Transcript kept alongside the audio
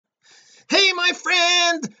my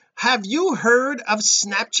friend, have you heard of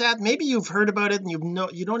Snapchat? Maybe you've heard about it and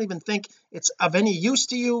you don't even think it's of any use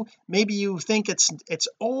to you. Maybe you think it's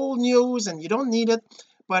old news and you don't need it,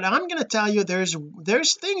 but I'm going to tell you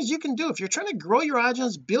there's things you can do if you're trying to grow your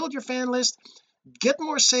audience, build your fan list, get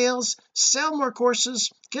more sales, sell more courses,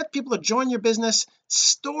 get people to join your business.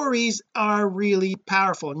 Stories are really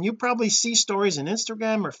powerful, and you probably see stories in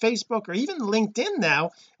Instagram or Facebook or even LinkedIn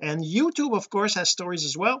now, and YouTube of course has stories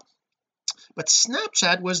as well. But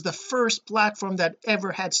Snapchat was the first platform that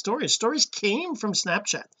ever had stories came from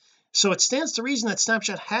Snapchat, so it stands to reason that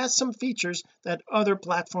Snapchat has some features that other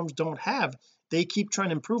platforms don't have. They keep trying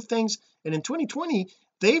to improve things, and in 2020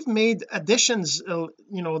 they've made additions,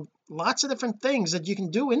 lots of different things that you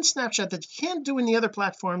can do in Snapchat that you can't do in the other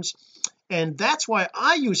platforms. And that's why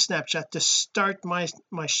I use Snapchat to start my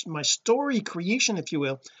story creation, if you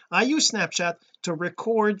will. I use Snapchat to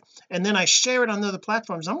record and then I share it on other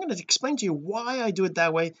platforms. I'm going to explain to you why I do it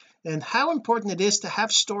that way and how important it is to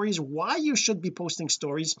have stories, why you should be posting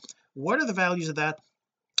stories, what are the values of that.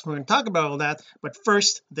 We're going to talk about all that, but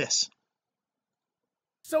first this.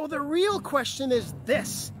 So the real question is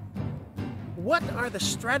this: what are the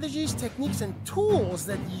strategies, techniques, and tools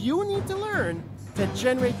that you need to learn to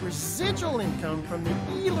generate residual income from the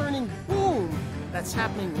e-learning boom that's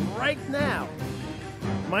happening right now?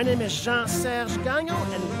 My name is Jean-Serge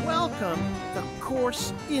Gagnon, and welcome to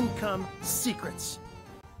Course Income Secrets.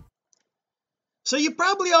 So you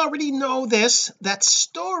probably already know this, that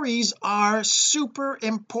stories are super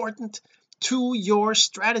important to your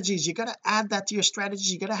strategies. You got to add that to your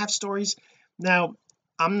strategies. You got to have stories. Now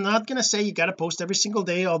I'm not going to say you got to post every single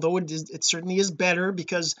day, although it certainly is better,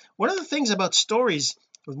 because one of the things about stories,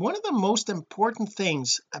 one of the most important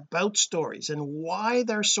things about stories and why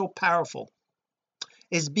they're so powerful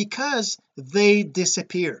is because they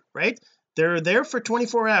disappear, right? They're there for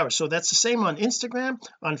 24 hours. So that's the same on Instagram,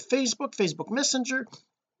 on Facebook Messenger,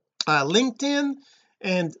 LinkedIn,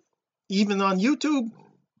 and even on YouTube.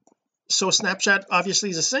 So Snapchat obviously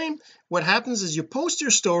is the same. What happens is you post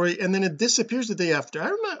your story and then it disappears the day after.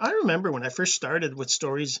 I remember when I first started with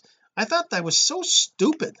stories, I thought that was so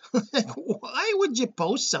stupid. Like, why would you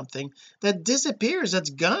post something that disappears, that's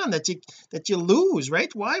gone, that you lose,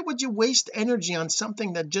 right? Why would you waste energy on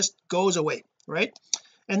something that just goes away, right?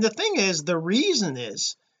 And the thing is, the reason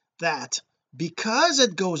is that because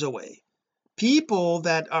it goes away, people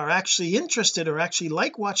that are actually interested or actually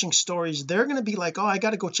like watching stories, they're going to be like, oh, I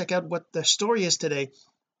got to go check out what the story is today,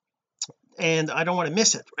 and I don't want to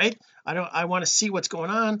miss it, right? I want to see what's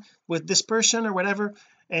going on with this person or whatever.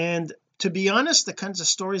 And to be honest, the kinds of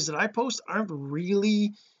stories that I post aren't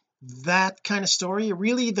really that kind of story.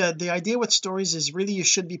 Really, the idea with stories is really you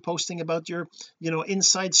should be posting about your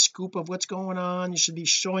inside scoop of what's going on. You should be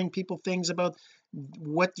showing people things about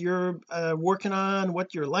what you're working on,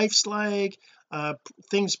 what your life's like,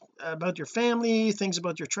 things about your family, things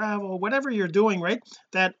about your travel, whatever you're doing, right?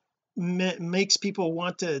 That makes people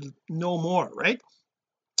want to know more, right?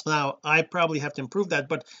 Now I probably have to improve that,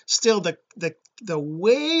 but still the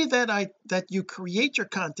way that you create your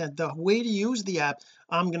content, the way to use the app,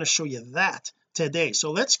 I'm going to show you that today.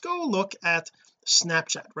 So let's go look at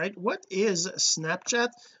Snapchat, right? What is Snapchat?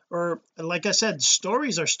 Or like I said,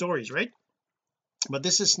 stories are stories, right? But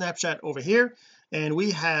this is Snapchat over here, and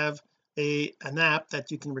we have an app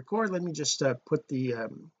that you can record. Let me just put the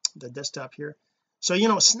desktop here. So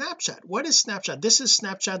Snapchat, what is Snapchat? This is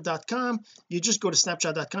snapchat.com. You just go to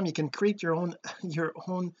snapchat.com. You can create your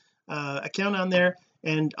own account on there,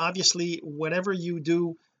 and obviously whatever you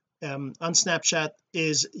do on Snapchat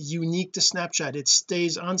is unique to Snapchat. It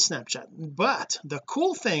stays on Snapchat. But the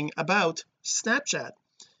cool thing about Snapchat,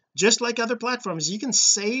 just like other platforms, you can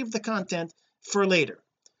save the content for later.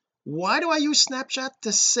 Why do I use Snapchat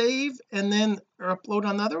to save and then upload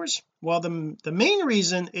on others? Well, the main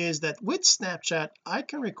reason is that with Snapchat I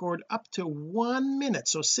can record up to 1 minute,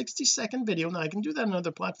 so 60-second video. Now I can do that on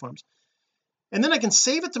other platforms, and then I can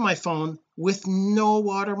save it to my phone with no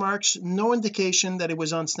watermarks, no indication that it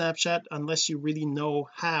was on Snapchat, unless you really know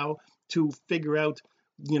how to figure out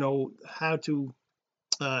how to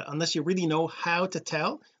unless you really know how to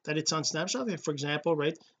tell that it's on Snapchat. Like, for example,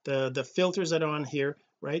 right, the filters that are on here,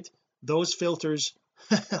 right, those filters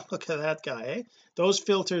look at that guy, eh? Those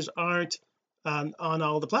filters aren't on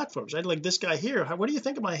all the platforms, right? Like this guy here, what do you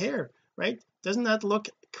think of my hair, right? Doesn't that look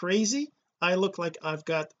crazy? I look like I've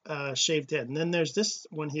got shaved head. And then there's this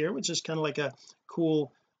one here, which is kind of like a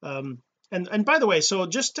cool and by the way, so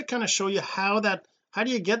just to kind of show you how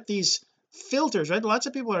do you get these filters, right? Lots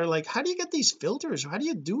of people are like, how do you get these filters? How do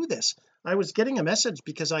you do this? I was getting a message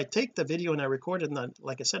because I take the video and I record it, and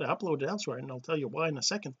like I said, I upload it elsewhere, and I'll tell you why in a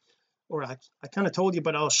second. or I kind of told you,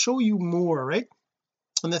 but I'll show you more, right?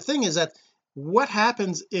 And the thing is that what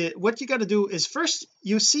happens is, what you got to do is, first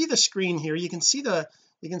you see the screen here, you can see the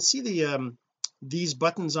these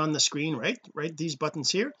buttons on the screen, right these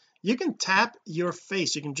buttons here. You can tap your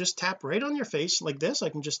face, you can just tap right on your face like this. I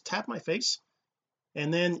can just tap my face,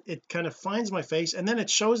 and then it kind of finds my face, and then it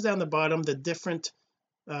shows down the bottom the different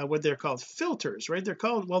what they're called, filters, right? They're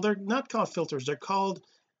called, well, they're not called filters, they're called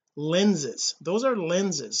lenses. Those are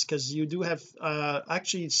lenses, because you do have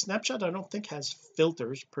actually Snapchat I don't think has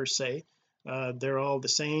filters per se. They're all the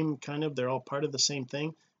same kind of, they're all part of the same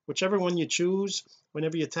thing. Whichever one you choose,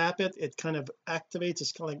 whenever you tap it, it kind of activates.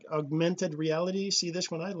 It's kind of like augmented reality. See this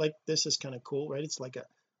one, I like this, is kind of cool, right? It's like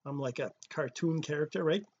I'm like a cartoon character,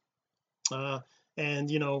 right?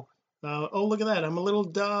 And you know, oh look at that, I'm a little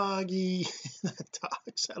doggy that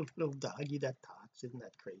talks, a little doggy that talks. Isn't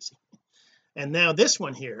that crazy? And now this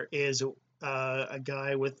one here is a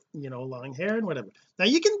guy with, you know, long hair and whatever. Now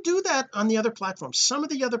you can do that on the other platforms. Some of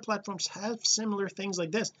the other platforms have similar things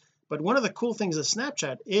like this, but one of the cool things of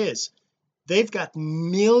Snapchat is they've got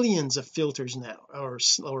millions of filters now,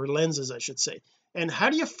 or lenses I should say. And how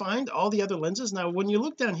do you find all the other lenses? Now when you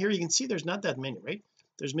look down here, you can see there's not that many, right?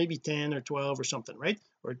 There's maybe 10 or 12 or something, right?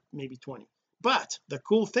 Or maybe 20. But the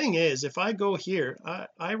cool thing is, if I go here,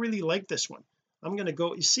 I really like this one. I'm going to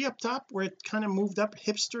go, you see up top where it kind of moved up,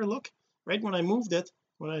 hipster look, right? When I moved it,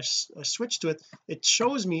 when I switched to it, it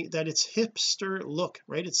shows me that it's hipster look,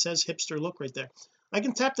 right? It says hipster look right there. I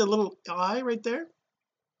can tap the little eye right there,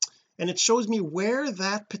 and it shows me where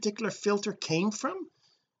that particular filter came from.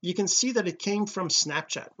 You can see that it came from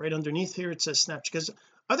Snapchat. Right underneath here it says Snapchat, because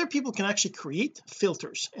other people can actually create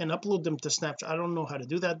filters and upload them to Snapchat. I don't know how to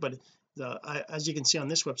do that, but as you can see on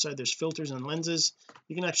this website, there's filters and lenses.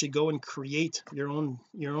 You can actually go and create your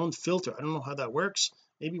own filter. I don't know how that works.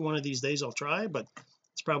 Maybe one of these days I'll try, but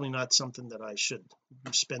it's probably not something that I should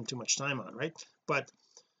spend too much time on, right? But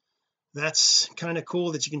that's kind of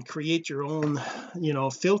cool that you can create your own, you know,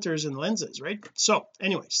 filters and lenses, right? So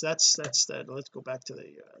anyways, that's that. Let's go back to the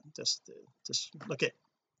just okay.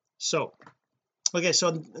 So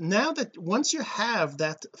now that once you have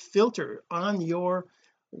that filter on your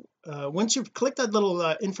once you've clicked that little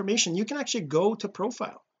information, you can actually go to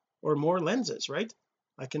profile or more lenses, right?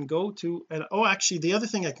 I can go to, and oh, actually the other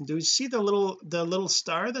thing I can do is see the little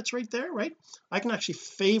star that's right there, right? I can actually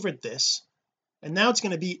favorite this, and now it's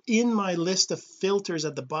going to be in my list of filters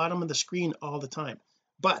at the bottom of the screen all the time.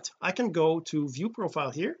 But I can go to view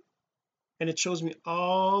profile here, and it shows me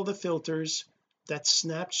all the filters that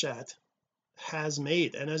Snapchat has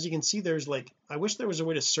made. And as you can see, there's like, I wish there was a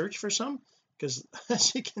way to search for some, because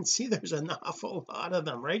as you can see, there's an awful lot of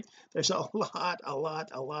them, right? There's a lot.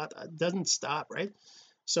 It doesn't stop, right?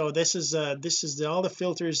 So this is all the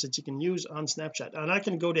filters that you can use on Snapchat. And I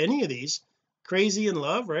can go to any of these. Crazy in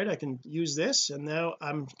love, right? I can use this, and now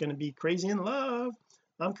I'm going to be crazy in love.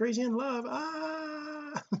 I'm crazy in love.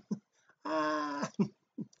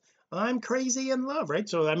 I'm crazy in love, right?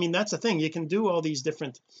 So I mean, that's the thing, you can do all these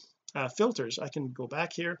different filters. I can go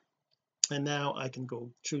back here, and now I can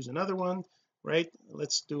go choose another one, right?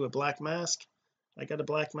 Let's do a black mask. I got a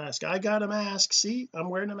black mask. I got a mask. See,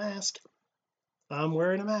 I'm wearing a mask. I'm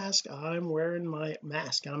wearing my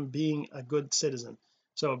mask. I'm being a good citizen.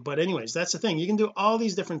 So, but anyways, that's the thing, you can do all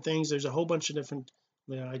these different things. There's a whole bunch of different,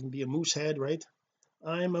 you know, I can be a moose head, right?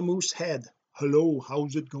 I'm a moose head. Hello,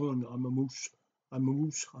 how's it going? I'm a moose.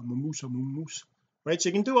 Right? So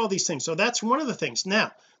you can do all these things. So that's one of the things.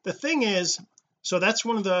 Now the thing is, so that's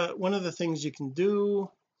one of the things you can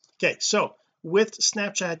do. Okay, so with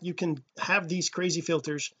Snapchat you can have these crazy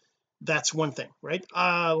filters. That's one thing, right?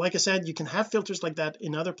 Like I said, you can have filters like that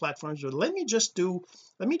in other platforms, but let me just do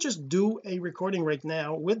a recording right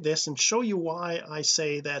now with this and show you why I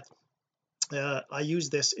say that I use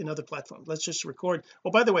this in other platforms. Let's just record. Oh,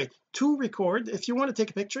 by the way, to record, if you want to take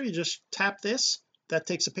a picture, you just tap this, that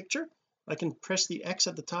takes a picture. I can press the X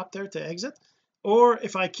at the top there to exit, or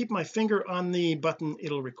if I keep my finger on the button,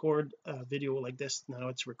 it'll record a video like this. Now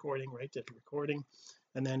it's recording, right? It's recording,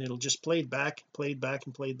 and then it'll just play it back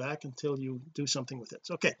until you do something with it.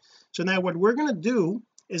 Okay, so now what we're going to do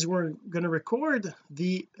is we're going to record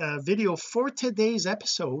the video for today's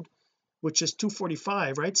episode, which is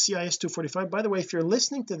 245, right? CIS 245. By the way, if you're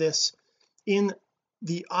listening to this in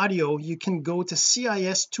the audio, you can go to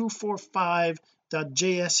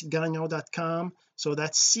cis245.jsgagnon.com. so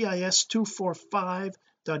that's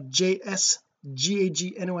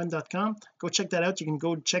cis245.jsgagnon.com. go check that out. You can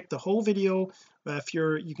go check the whole video.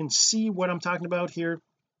 You can see what I'm talking about here,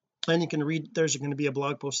 and you can read. There's going to be a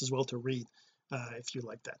blog post as well to read if you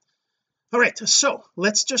like that. All right, so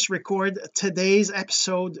let's just record today's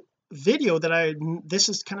episode video that this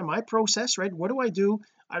is kind of my process, right? What do?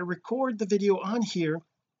 I record the video on here,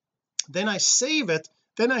 then I save it,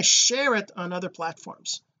 then I share it on other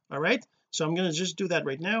platforms. All right, so I'm going to just do that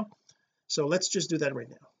right now. So let's just do that right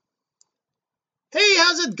now. Hey,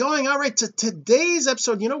 how's it going? All right, to today's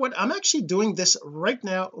episode, you know what, I'm actually doing this right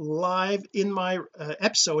now live in my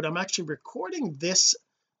episode. I'm actually recording this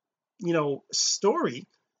story,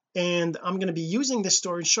 and I'm going to be using this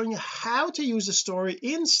story, showing you how to use the story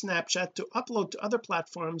in Snapchat to upload to other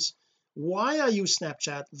platforms, why I use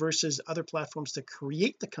Snapchat versus other platforms to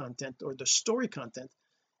create the content or the story content,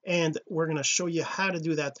 and we're going to show you how to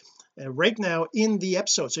do that right now in the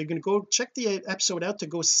episode. So you're going to go check the episode out to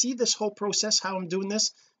go see this whole process, how I'm doing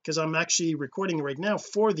this, because I'm actually recording right now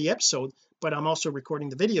for the episode, but I'm also recording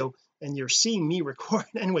the video and you're seeing me record.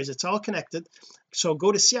 Anyways, it's all connected. So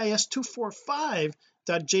go to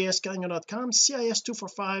cis245.jsgagnon.com,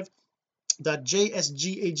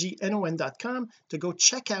 cis245.jsgagnon.com to go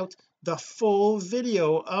check out the full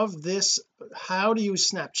video of this, how to use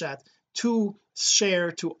Snapchat to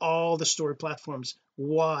share to all the story platforms.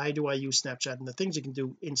 Why do I use Snapchat and the things you can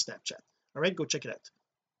do in Snapchat. All right, go check it out.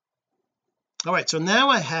 All right, so now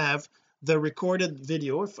I have the recorded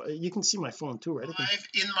video. If you can see my phone too, right? Live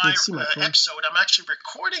in my episode, I'm actually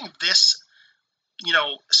recording this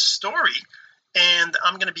story, and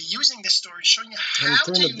I'm going to be using this story, showing you how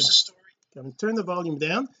to use the story. I'm going to turn the volume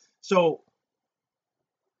down. So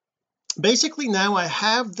basically now I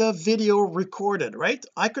have the video recorded, right?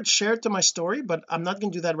 I could share it to my story, but I'm not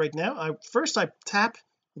going to do that right now. I tap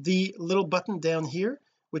the little button down here,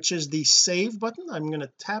 which is the save button. I'm going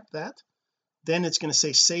to tap that, then it's going to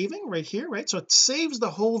say saving right here, right? So it saves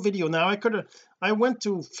the whole video. Now I went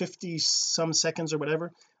to 50 some seconds or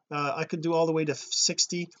whatever. I could do all the way to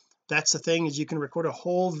 60. That's the thing, is you can record a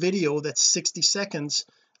whole video that's 60 seconds.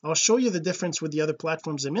 I'll show you the difference with the other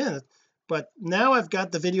platforms in a minute, but now I've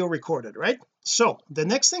got the video recorded, right? So the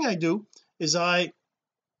next thing I do is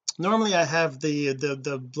normally I have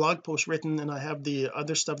the blog post written and I have the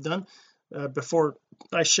other stuff done before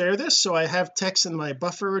I share this. So I have text in my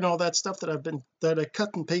buffer and all that stuff that I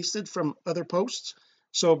cut and pasted from other posts.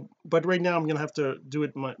 So but right now I'm gonna have to do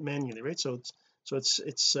it manually, right? So what's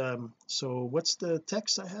the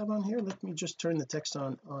text I have on here? Let me just turn the text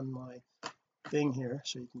on my thing here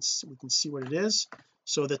so we can see what it is.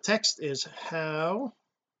 So the text is how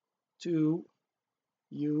to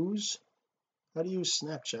use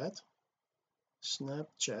Snapchat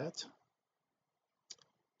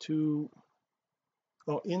to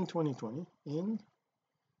in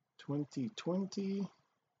 2020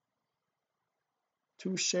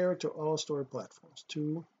 to share to all story platforms,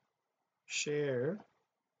 to share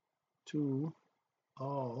to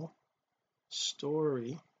all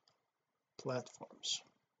story platforms.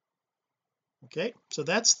 Okay, so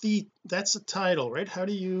that's the title, right? How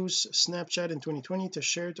to use Snapchat in 2020 to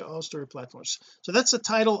share to all story platforms. So that's the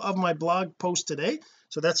title of my blog post today.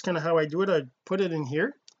 So that's kind of how I do it. I put it in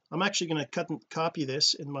here. I'm actually going to cut and copy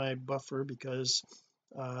this in my buffer because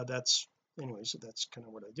that's kind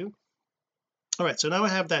of what I do. All right, so now I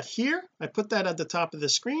have that here. I put that at the top of the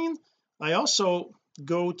screen. I also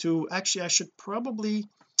go to, actually I should probably,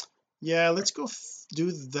 let's go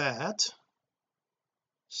do that.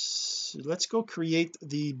 So let's go create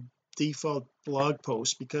the default blog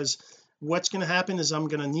post, because what's going to happen is I'm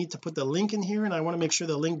going to need to put the link in here, and I want to make sure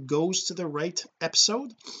the link goes to the right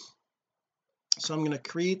episode. So I'm going to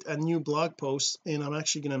create a new blog post, and I'm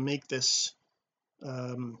actually going to make this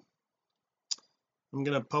I'm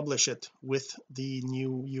going to publish it with the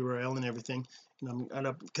new URL and everything,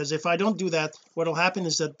 because if I don't do that, what will happen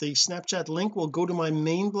is that the Snapchat link will go to my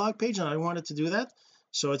main blog page, and I want it to do that.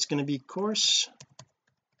 So it's going to be course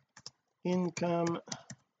income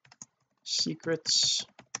secrets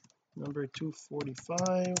number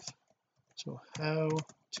 245. So how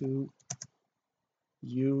to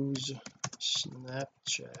use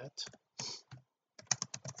Snapchat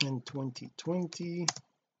in 2020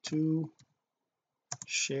 to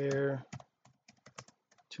share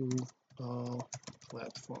to all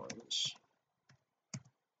platforms.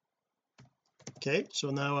 Okay, so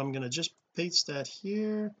now I'm going to just paste that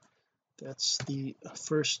here. That's the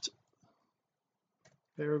first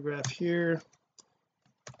paragraph here.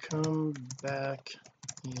 Come back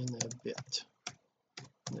in a bit.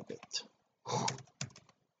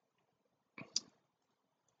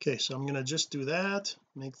 Okay, so I'm going to just do that,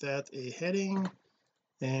 make that a heading,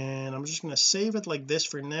 and I'm just going to save it like this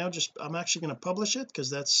for now. I'm actually going to publish it, because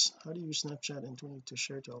that's how to use Snapchat in 20 to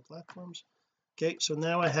share to all platforms. Okay, so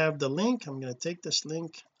now I have the link. I'm going to take this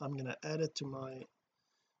link, I'm going to add it to my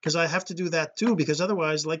because I have to do that too, because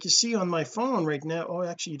otherwise, like you see on my phone right now, oh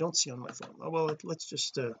actually you don't see on my phone, oh well, let's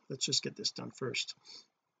just get this done first.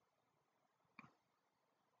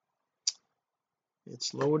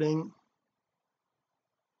 It's loading.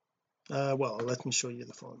 Well, let me show you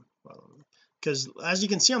the phone, because as you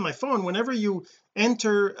can see on my phone, whenever you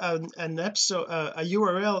enter an episode, a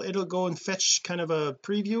URL, it'll go and fetch kind of a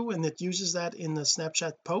preview, and it uses that in the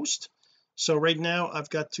Snapchat post. So right now I've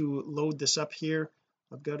got to load this up here.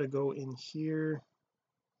 I've got to go in here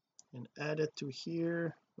and add it to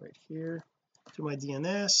here, right here, to my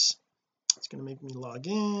DNS. It's going to make me log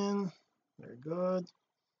in. Very good.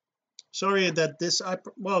 Sorry that this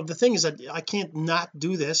well, the thing is that I can't not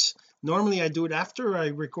do this. Normally I do it after I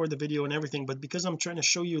record the video and everything, but because I'm trying to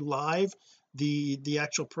show you live the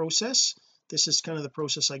actual process, this is kind of the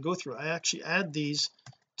process I go through. I actually add these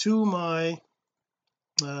to my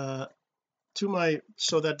so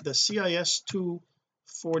that the CIS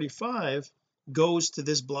 245 goes to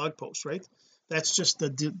this blog post, right? That's just the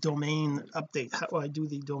domain update, how I do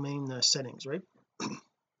the domain settings, right?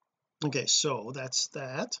 Okay, so that's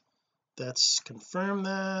that. Let's confirm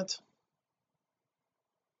that,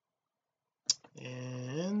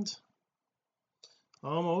 and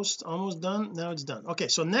almost done. Now it's done. Okay,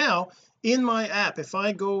 so now in my app, if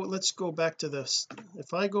I go, let's go back to this,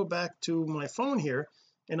 if I go back to my phone here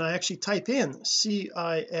and I actually type in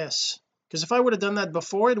CIS, because if I would have done that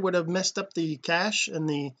before, it would have messed up the cache and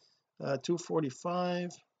the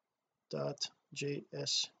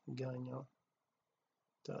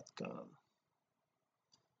 245.jsgagnon.com.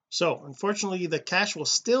 So unfortunately the cache will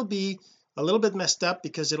still be a little bit messed up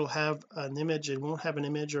because it'll have an image, it won't have an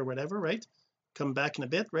image or whatever, right? Come back in a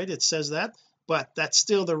bit, right? It says that, but that's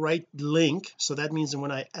still the right link. So that means that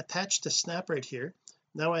when I attach the snap right here,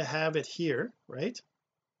 now I have it here, right?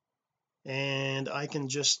 And I can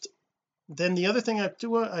just, then the other thing I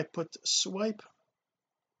do, I put swipe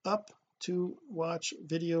up to watch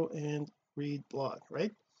video and read blog,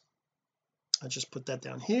 right? I just put that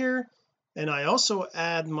down here, and I also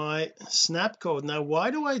add my snap code. Now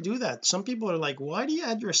why do I do that? Some people are like, why do you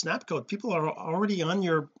add your snap code? People are already on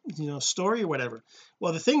your story or whatever.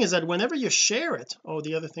 Well, the thing is that whenever you share it, oh,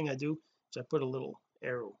 the other thing I do is I put a little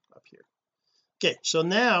arrow up here. Okay, so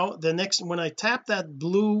now the next, when I tap that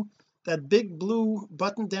big blue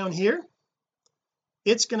button down here,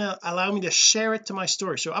 it's going to allow me to share it to my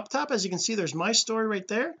story. So up top, as you can see, there's my story right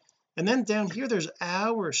there, and then down here there's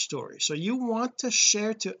our story. So you want to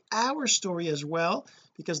share to our story as well,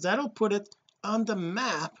 because that'll put it on the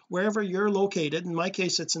map wherever you're located. In my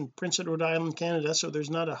case, it's in Prince Edward Island, Canada, so there's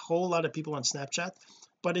not a whole lot of people on Snapchat,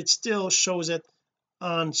 but it still shows it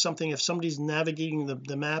on something. If somebody's navigating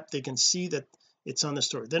the map, they can see that it's on the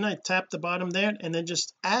story. Then I tap the bottom there, and then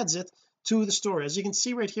just adds it to the story. As you can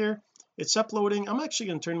see right here, it's uploading. I'm actually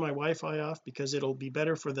going to turn my Wi-Fi off because it'll be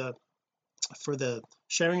better for the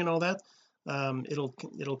sharing and all that.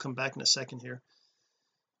 It'll come back in a second here.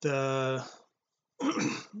 The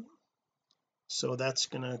so that's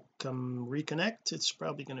gonna come reconnect. It's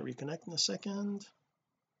probably going to reconnect in a second.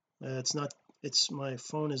 It's not, my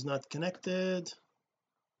phone is not connected.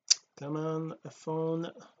 Come on, a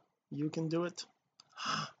phone, you can do it.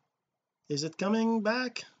 Is it coming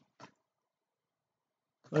back?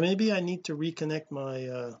 Or maybe I need to reconnect my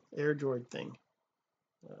AirDroid thing.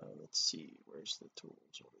 Let's see, where's the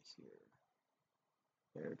tools over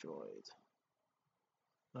here? AirDroid.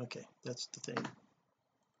 Okay, that's the thing.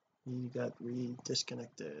 You got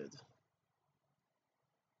disconnected.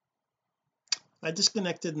 I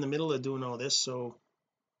disconnected in the middle of doing all this, so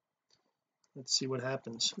let's see what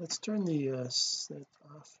happens. Let's turn the set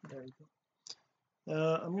off. There you go.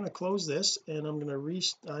 I'm going to close this, and I'm going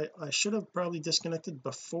to I should have probably disconnected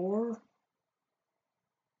before.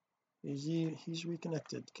 He's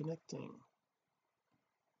reconnected. Connecting.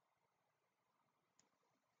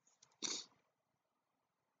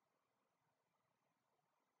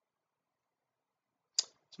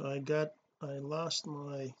 So I lost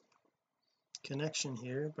my connection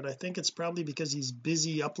here, but I think it's probably because he's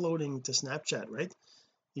busy uploading to Snapchat, right?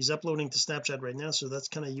 He's uploading to Snapchat right now, so that's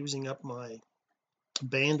kind of using up my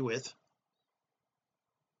bandwidth.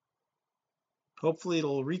 Hopefully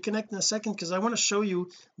it'll reconnect in a second, because I want to show you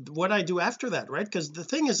what I do after that, right? Because the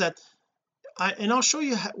thing is that I'll show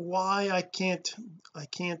you why I can't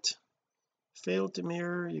fail to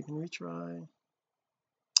mirror. You can retry.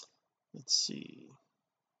 Let's see.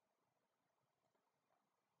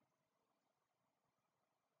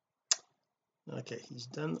 Okay, he's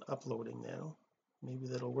done uploading now. Maybe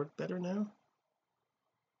that'll work better now.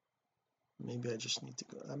 Maybe I just need to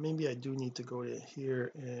go, maybe I do need to go to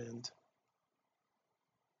here and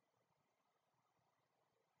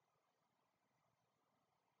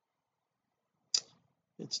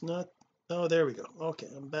it's not. Oh, there we go. Okay,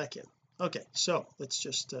 I'm back in. Okay, so let's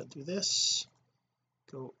just do this,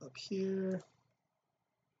 go up here.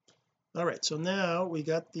 All right, so now we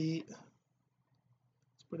got the,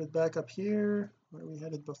 let's put it back up here where we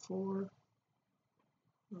had it before.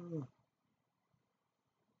 Hmm.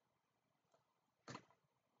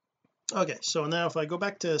 Okay, so now if I go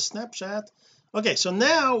back to Snapchat, okay, so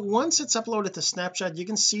now once it's uploaded to Snapchat, you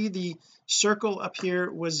can see the circle up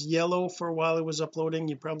here was yellow for a while it was uploading.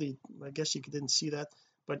 You probably, I guess you didn't see that,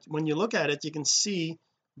 but when you look at it you can see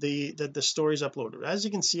that the story's uploaded. As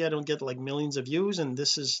you can see, I don't get like millions of views, and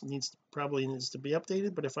this is probably needs to be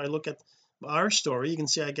updated. But if I look at our story, you can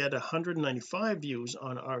see I get 195 views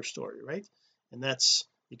on our story, right? And that's,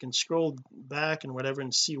 you can scroll back and whatever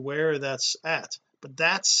and see where that's at. But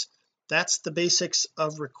that's the basics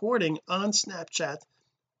of recording on Snapchat,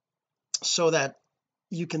 so that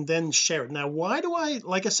you can then share it. Now, why do I,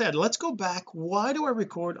 like I said, let's go back. Why do I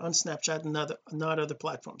record on Snapchat and not other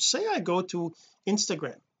platforms? Say I go to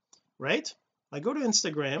Instagram, right? I go to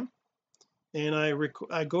Instagram and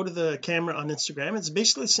I go to the camera on Instagram. It's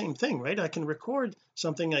basically the same thing, right? I can record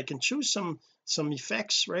something, I can choose some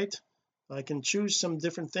effects, right? I can choose some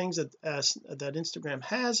different things that that Instagram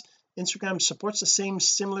has. Instagram supports the same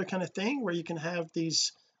similar kind of thing where you can have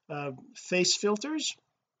these face filters,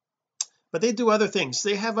 but they do other things.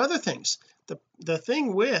 They have other things. The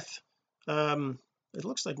thing with it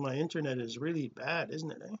looks like my internet is really bad,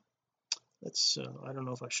 isn't it, eh? Let's I don't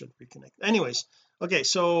know if I should reconnect. Anyways, okay,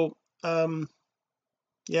 so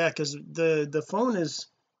yeah, because the phone is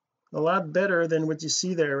a lot better than what you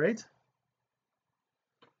see there, right?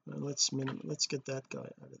 Let's get that guy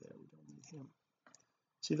out of there. We don't need him.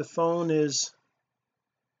 See, the phone is,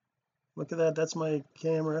 look at that, that's my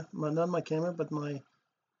camera, not my camera but my,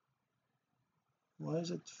 why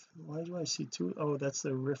do I see two? Oh, that's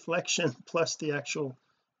the reflection plus the actual,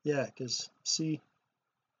 yeah, because see,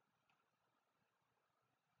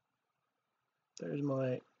 there's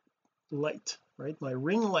my light, right, my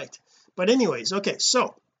ring light. But anyways, okay,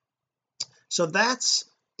 so that's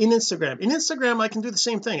in Instagram I can do the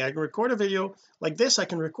same thing. I can record a video like this. I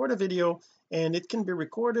can record a video and it can be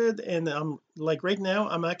recorded, and I'm like, right now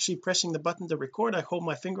I'm actually pressing the button to record. I hold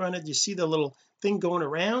my finger on it, you see the little thing going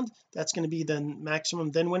around, that's going to be the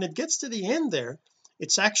maximum. Then when it gets to the end there,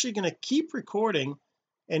 it's actually going to keep recording,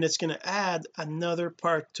 and it's going to add another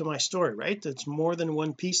part to my story, right? It's more than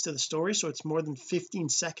one piece to the story, so it's more than 15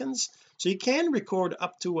 seconds. So you can record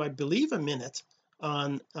up to, I believe, a minute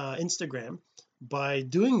on Instagram by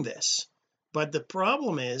doing this. But the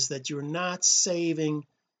problem is that you're not saving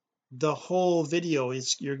the whole video.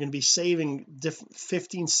 You're going to be saving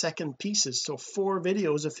 15-second pieces, so 4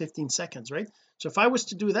 videos of 15 seconds, right? So if I was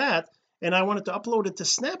to do that and I wanted to upload it to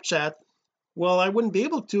Snapchat, well, I wouldn't be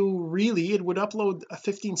able to really. It would upload a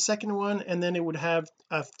 15-second one, and then it would have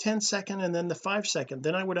a 10-second, and then the 5-second.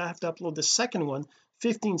 Then I would have to upload the second one,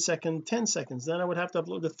 15-second, 10 seconds. Then I would have to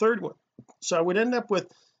upload the third one. So I would end up with,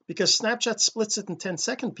 because Snapchat splits it in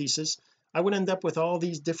 10-second pieces, I would end up with all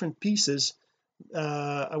these different pieces.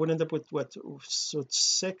 I would end up with what, so it's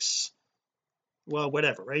 6, well,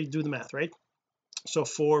 whatever, right? Do the math, right? So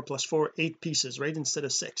 4 plus 4, 8 pieces, right, instead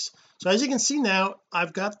of 6. So as you can see now,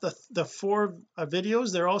 I've got the 4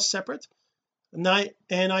 videos. They're all separate, and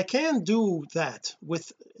I can do that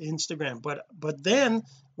with Instagram, but then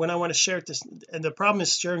when I want to share it to, and the problem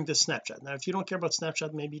is sharing to Snapchat. Now if you don't care about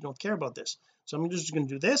Snapchat, maybe you don't care about this, so I'm just going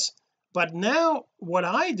to do this. But now what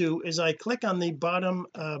I do is I click on the bottom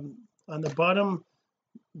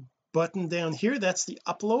button down here, that's the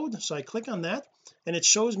upload. So I click on that and it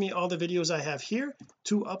shows me all the videos I have here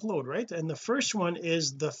to upload, right? And the first one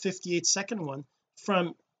is the 58-second one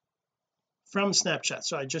from Snapchat.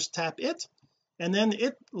 So I just tap it and then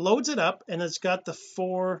it loads it up, and it's got the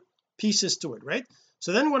 4 pieces to it, right?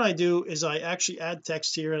 So then what I do is I actually add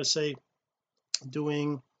text here and say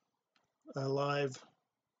doing a live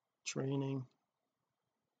training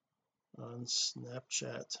on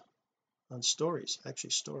Snapchat on stories,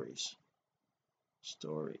 actually stories.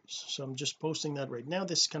 So I'm just posting that right now.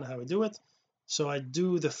 This is kind of how I do it. So I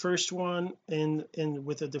do the first one in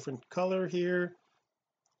with a different color here,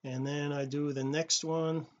 and then I do the next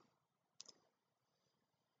one.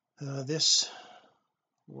 This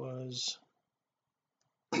was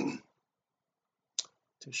to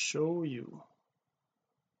show you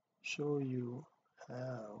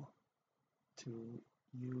how to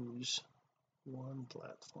use one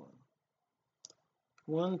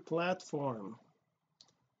platform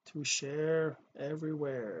to share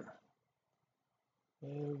everywhere,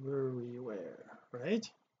 right?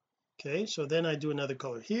 Okay, so then I do another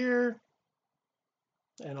color here,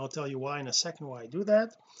 and I'll tell you why in a second why I do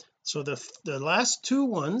that. So the last two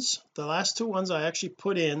ones I actually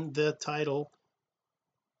put in the title.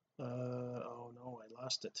 Oh no, I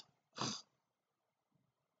lost it.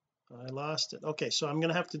 Okay, so I'm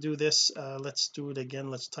gonna have to do this. Let's do it again.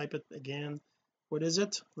 Let's type it again. What is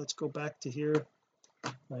it? Let's go back to here.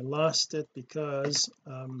 I lost it because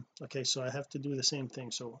okay, so I have to do the same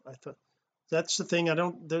thing. So I thought that's the thing, I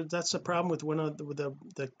don't that's the problem with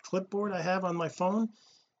the clipboard I have on my phone.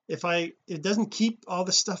 If it doesn't keep all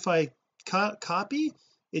the stuff I copy,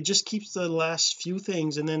 it just keeps the last few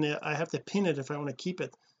things, and then I have to pin it if I want to keep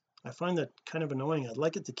it. I find that kind of annoying. I'd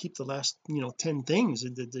like it to keep the last 10 things.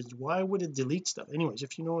 Why would it delete stuff? Anyways,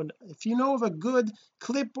 if you know of a good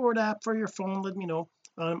clipboard app for your phone, let me know.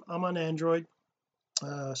 I'm on Android.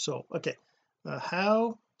 So okay,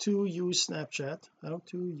 how to use Snapchat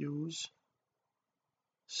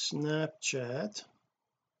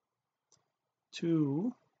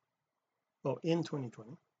to in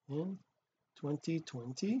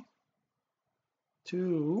 2020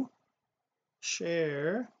 to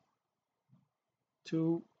share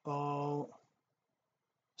to all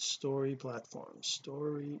story platforms.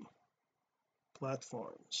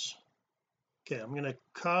 Okay, I'm going to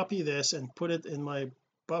copy this and put it in my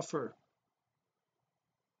buffer.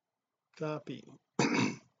 Copy.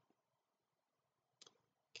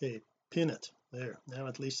 Okay, pin it there. Now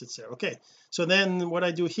at least it's there. Okay, so then what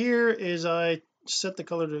I do here is I set the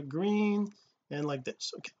color to green and like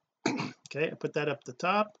this. Okay. Okay, I put that up the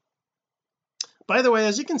top. By the way,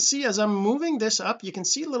 as you can see, as I'm moving this up, you can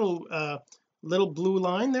see a little blue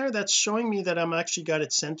line there that's showing me that I'm actually got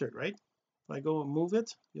it centered, right? If I go move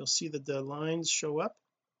it, you'll see that the lines show up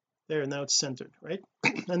there. Now it's centered, right?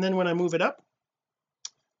 And then when I move it up,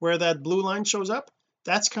 where that blue line shows up,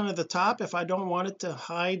 that's kind of the top. If I don't want it to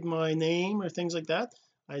hide my name or things like that,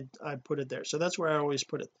 I put it there. So that's where I always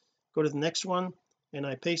put it. Go to the next one and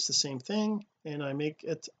I paste the same thing, and I make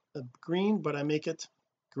it a green, but I make it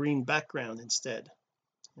green background instead,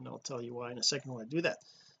 and I'll tell you why in a second when I do that.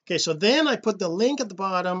 Okay, so then I put the link at the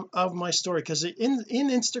bottom of my story, because in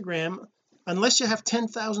Instagram, unless you have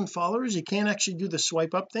 10,000 followers, you can't actually do the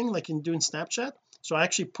swipe up thing like you can do in Snapchat. So I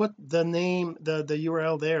actually put the name, the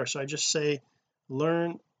URL there. So I just say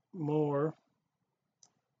learn more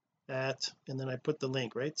at, and then I put the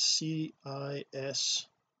link, right?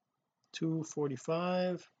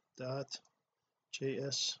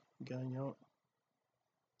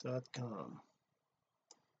 cis245.jsgagnon.com.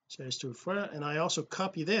 And I also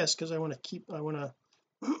copy this because I want to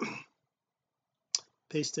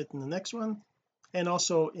paste it in the next one, and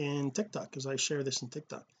also in TikTok because I share this in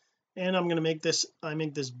TikTok. And I'm going to make this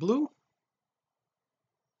blue,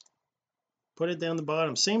 put it down the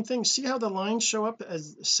bottom, same thing. See how the lines show up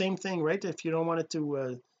as the same thing, right? If you don't want it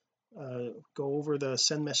to go over the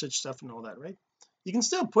send message stuff and all that, right? You can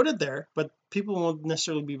still put it there, but people won't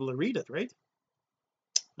necessarily be able to read it, right?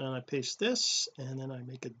 And I paste this, and then I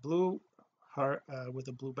make it blue with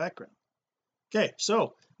a blue background. Okay,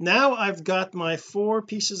 so now I've got my 4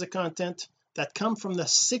 pieces of content that come from the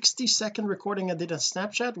 60-second recording I did on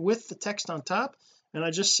Snapchat with the text on top, and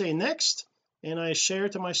I just say next, and I share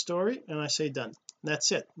to my story, and I say done.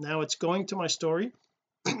 That's it. Now it's going to my story.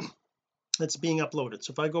 It's being uploaded.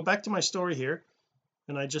 So if I go back to my story here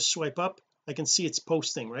and I just swipe up, I can see it's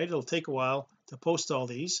posting, right? It'll take a while to post all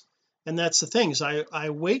these, and that's the thing, is I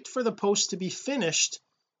wait for the post to be finished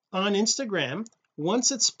on Instagram.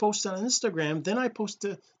 Once it's posted on Instagram, then I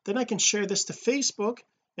can share this to Facebook,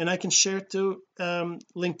 and I can share it to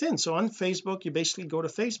LinkedIn. So on Facebook, you basically go to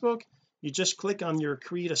Facebook, you just click on your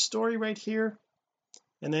create a story right here,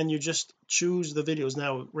 and then you just choose the videos.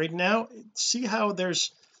 Now right now, see how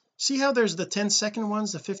there's the 10-second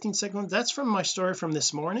ones, the 15-second ones. That's from my story from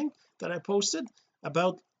this morning that I posted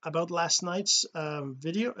about last night's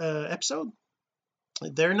video episode.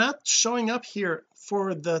 They're not showing up here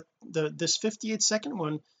for this 58-second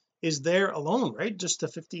one is there alone, right? Just a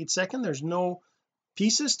 58-second, there's no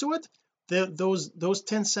pieces to it. Those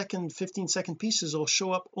 10-second 15-second pieces will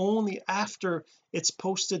show up only after it's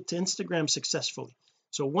posted to Instagram successfully.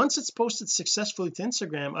 So once it's posted successfully to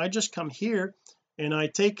Instagram, I just come here and I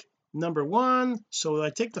take number 1. So I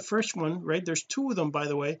take the first one, right? There's 2 of them, by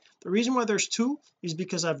the way. The reason why there's 2 is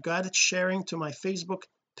because I've got it sharing to my Facebook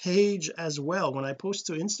page as well. When I post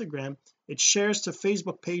to Instagram, it shares to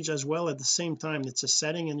Facebook page as well at the same time. It's a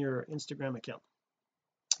setting in your Instagram account.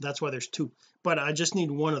 That's why there's 2, but I just need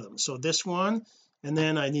 1 of them. So this one, and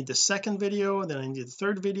then I need the second video, then I need the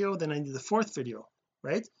third video, then I need the 4th video,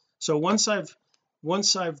 right? So once I've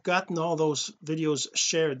gotten all those videos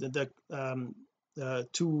shared to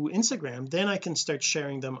Instagram, then I can start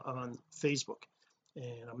sharing them on Facebook.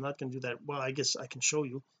 and I'm not going to do that. Well, I guess I can show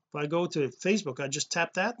you. If I go to Facebook, I just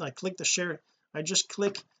tap that and I click the share. I just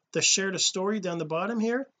click the share to story down the bottom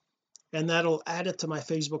here, and that'll add it to my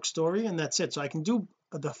Facebook story, and that's it. So I can do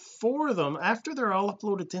the 4 of them after they're all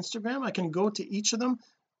uploaded to Instagram. I can go to each of them,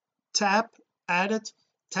 tap, add it,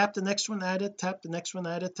 tap the next one, add it, tap the next one,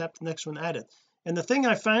 add it, tap the next one, add it. And the thing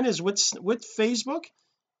I find is with Facebook,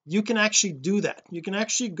 you can actually do that. You can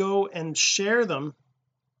actually go and share them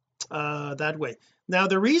that way. Now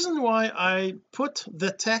the reason why I put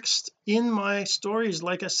the text in my stories,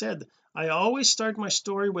 like I said, I always start my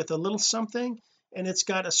story with a little something, and it's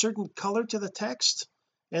got a certain color to the text,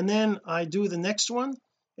 and then I do the next one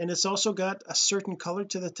and it's also got a certain color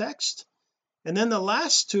to the text, and then the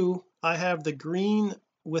last 2 I have the green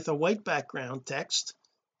with a white background text,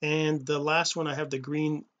 and the last one I have the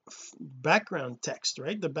green background text,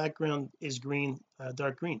 right? The background is green,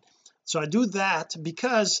 dark green. So I do that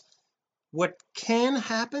because what can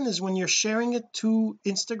happen is when you're sharing it to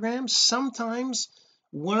Instagram, sometimes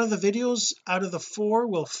one of the videos out of the 4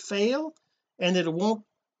 will fail, and it won't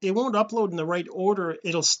upload in the right order.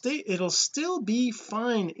 It'll still be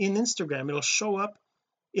fine in Instagram. It'll show up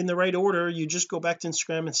in the right order. You just go back to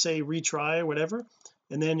Instagram and say retry or whatever,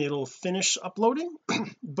 and then it'll finish uploading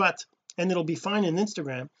and it'll be fine in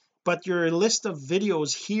Instagram, but your list of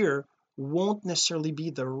videos here won't necessarily be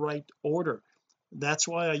the right order. That's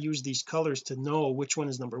why I use these colors to know which one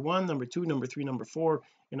is number 1, number 2, number 3, number 4,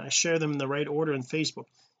 and I share them in the right order in Facebook.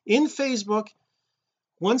 In Facebook,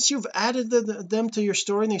 once you've added them to your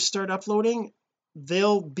story and they start uploading,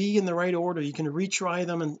 they'll be in the right order. You can retry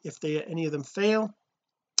them, and if any of them fail,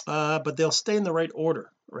 but they'll stay in the right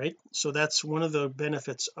order, right? So that's one of the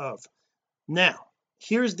benefits of. Now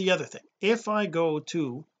here's the other thing. If I go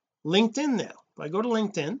to LinkedIn now, if I go to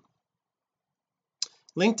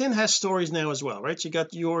LinkedIn has stories now as well, right? So you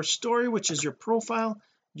got your story, which is your profile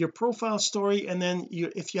story, and then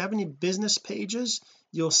if you have any business pages,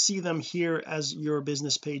 you'll see them here as your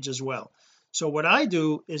business page as well. So what I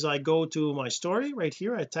do is I go to my story right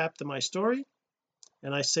here, I tap my story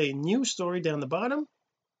and I say new story down the bottom,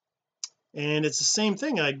 and it's the same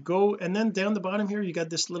thing. I go, and then down the bottom here you got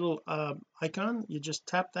this little icon. You just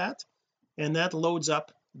tap that and that loads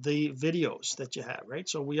up the videos that you have, right?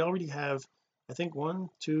 So we already have, I think 1,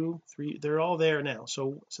 2, 3, they're all there now.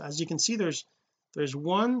 So as you can see, there's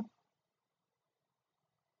one,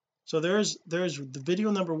 so there's the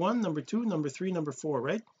video number 1, number 2, number 3, number 4,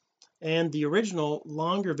 right? And the original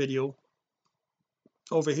longer video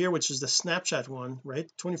over here, which is the Snapchat one, right?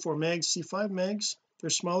 24 megs, C5 megs.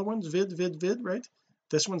 There's smaller ones, vid, right?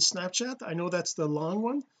 This one's Snapchat. I know that's the long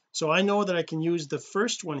one, so I know that I can use the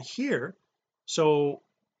first one here. So,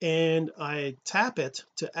 and I tap it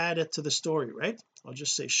to add it to the story, right? I'll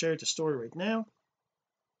just say share to story right now,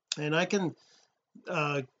 and I can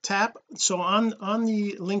tap. So on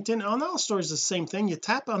the LinkedIn, on all stories, the same thing. You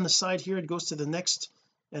tap on the side here, it goes to the next,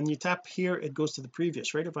 and you tap here, it goes to the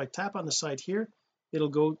previous, right? If I tap on the side here, it'll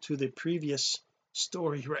go to the previous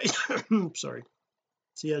story, right? Sorry,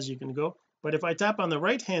 see, as you can go. But if I tap on the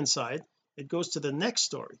right hand side, it goes to the next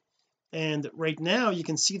story, and right now you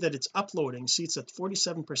can see that it's uploading. See, it's at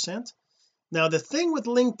 47%. Now the thing with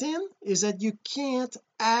LinkedIn is that you can't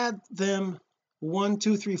add them 1,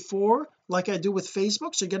 2, 3, 4 like I do with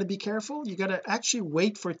Facebook. So you got to be careful. You got to actually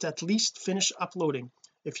wait for it to at least finish uploading.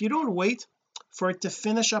 If you don't wait for it to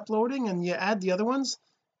finish uploading and you add the other ones,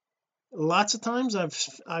 lots of times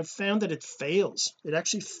I've found that it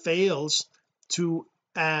actually fails to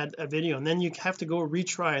add a video, and then you have to go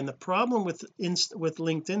retry. And the problem with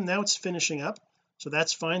LinkedIn, now it's finishing up, so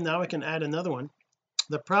that's fine. Now I can add another one.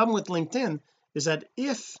 The problem with LinkedIn is that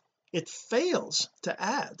if it fails to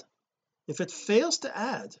add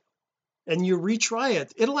and you retry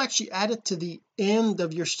it, it'll actually add it to the end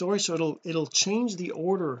of your story, so it'll change the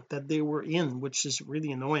order that they were in, which is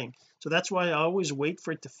really annoying. So that's why I always wait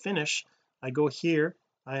for it to finish. I go here,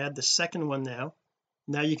 I add the second one.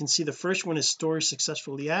 Now you can see the first one is story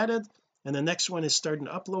successfully added, and the next one is starting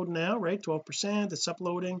to upload now, right? 12%, it's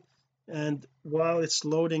uploading, and while it's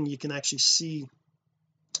loading you can actually see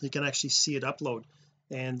it upload.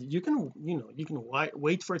 And you can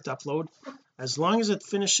wait for it to upload. As long as it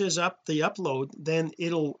finishes up the upload, then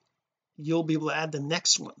you'll be able to add the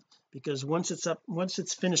next one, because once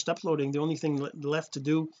it's finished uploading, the only thing left to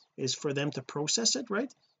do is for them to process it,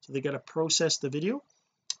 right? So they got to process the video.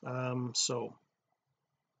 So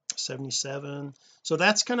 77. So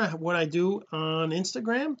that's kind of what I do on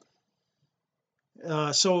Instagram.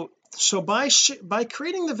 So by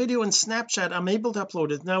creating the video in Snapchat, I'm able to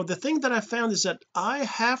upload it. Now the thing that I found is that I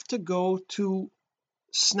have to go to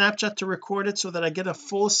Snapchat to record it so that I get a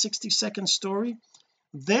full 60-second story.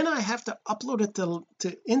 then I have to upload it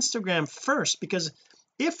to Instagram first, because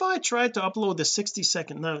if I try to upload the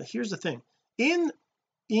 60-second, now here's the thing, in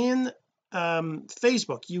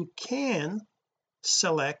Facebook you can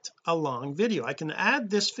select a long video. I can add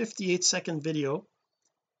this 58-second video,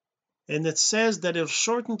 and it says that it'll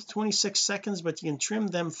shorten to 26 seconds, but you can trim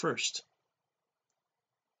them first.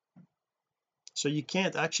 So you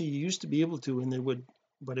can't actually, you used to be able to, and it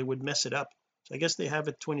would mess it up. So I guess they have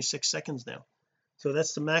it 26 seconds now. So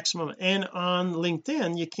that's the maximum. And on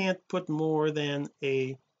LinkedIn you can't put more than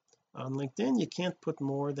a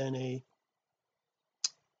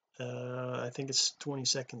I think it's 20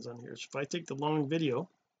 seconds on here. So if I take the long video,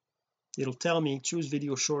 it'll tell me choose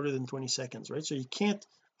video shorter than 20 seconds, right? So you can't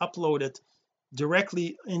upload it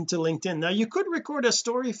directly into LinkedIn. Now you could record a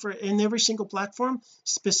story for in every single platform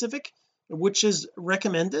specific, which is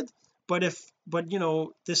recommended, but you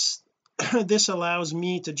know, this this allows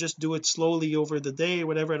me to just do it slowly over the day,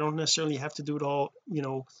 whatever. I don't necessarily have to do it all, you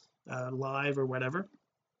know, live or whatever.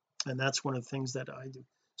 And that's one of the things that I do.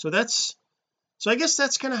 So I guess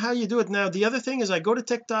that's kind of how you do it. Now the other thing is, I go to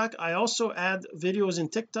TikTok, I also add videos in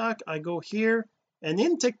TikTok. I go here, and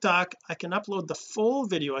in TikTok I can upload the full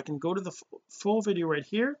video. I can go to the full video right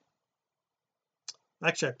here.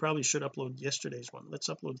 Actually I probably should upload yesterday's one. Let's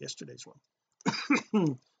upload yesterday's one.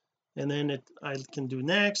 And then I can do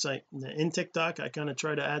next. In TikTok I kind of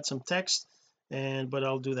try to add some text, but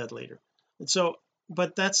I'll do that later. And so,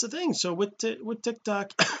 but that's the thing. So with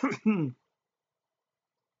TikTok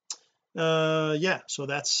yeah, so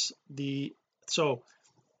that's so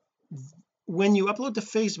when you upload to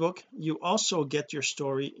Facebook you also get your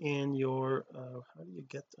story in your how do you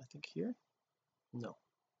get, I think here, no,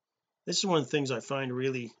 this is one of the things I find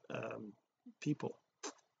really people,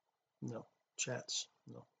 no, chats,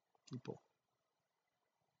 no, people,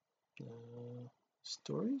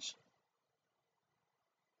 stories,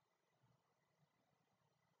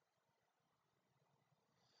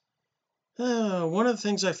 one of the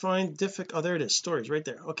things I find difficult, oh there it is, stories right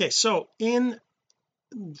there. Okay, so in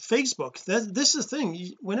Facebook, this is the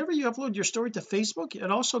thing, whenever you upload your story to Facebook,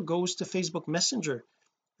 it also goes to Facebook Messenger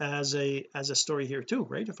as a story here too,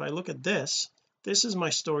 right? If I look at this is my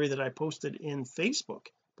story that I posted in Facebook,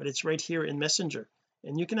 but it's right here in Messenger,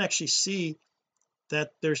 and you can actually see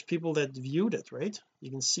that there's people that viewed it, right? You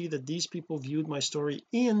can see that these people viewed my story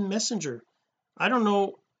in Messenger. I don't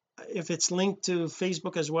know if it's linked to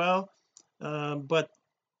Facebook as well, but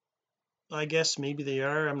I guess maybe they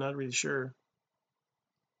are, I'm not really sure.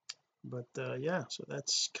 But yeah, so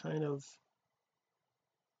that's kind of,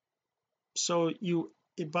 so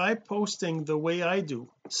by posting the way I do,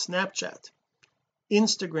 Snapchat,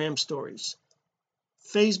 Instagram stories,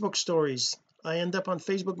 Facebook stories, I end up on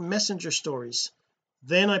Facebook Messenger stories,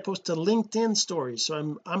 then I post to LinkedIn stories.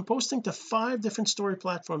 So I'm posting to 5 different story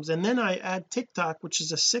platforms, and then I add TikTok, which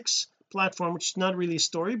is a 6th platform, which is not really a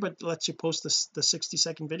story but lets you post the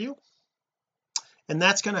 60-second video. And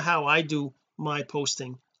that's kind of how I do my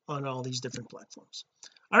posting on all these different platforms.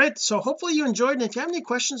 All right, so hopefully you enjoyed, and if you have any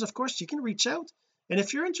questions, of course you can reach out. And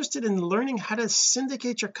if you're interested in learning how to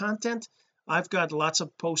syndicate your content, I've got lots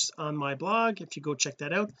of posts on my blog. If you go check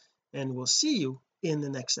that out, and we'll see you in the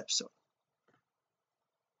next episode.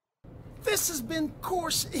 This has been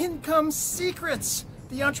Course Income Secrets,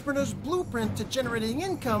 the entrepreneur's blueprint to generating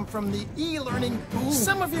income from the e-learning boom.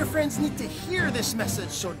 Some of your friends need to hear this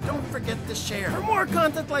message, so don't forget to share. For more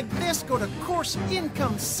content like this, go to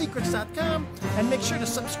CourseIncomeSecrets.com and make sure to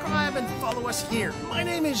subscribe and follow us here. My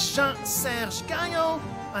name is Jean-Serge Gagnon.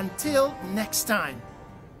 Until next time.